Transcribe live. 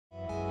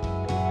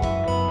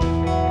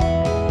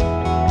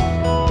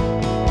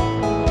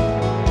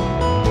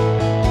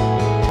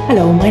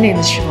Hello, my name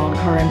is Siobhan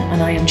Curran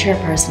and I am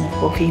chairperson of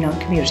Bofeenaun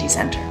Community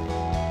Centre.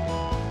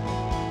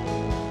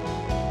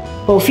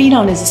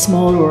 Bofeenaun is a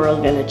small rural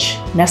village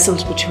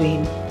nestled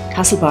between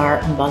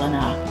Castlebar and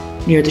Ballina,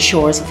 near the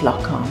shores of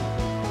Lough Conn.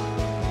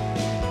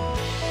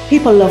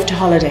 People love to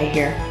holiday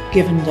here,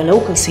 given the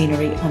local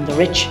scenery and the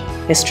rich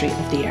history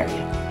of the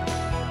area.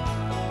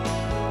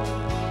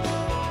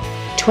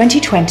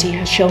 2020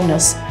 has shown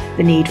us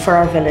the need for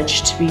our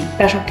village to be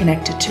better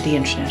connected to the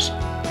internet.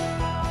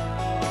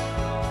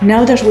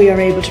 Now that we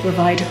are able to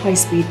provide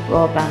high-speed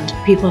broadband,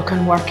 people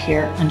can work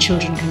here and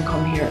children can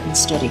come here and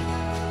study.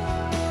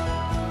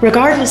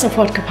 Regardless of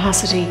what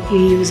capacity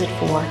you use it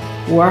for,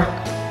 work,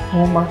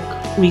 homework,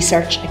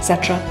 research,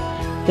 etc.,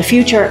 the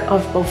future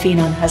of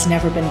Bofeenaun has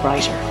never been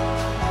brighter.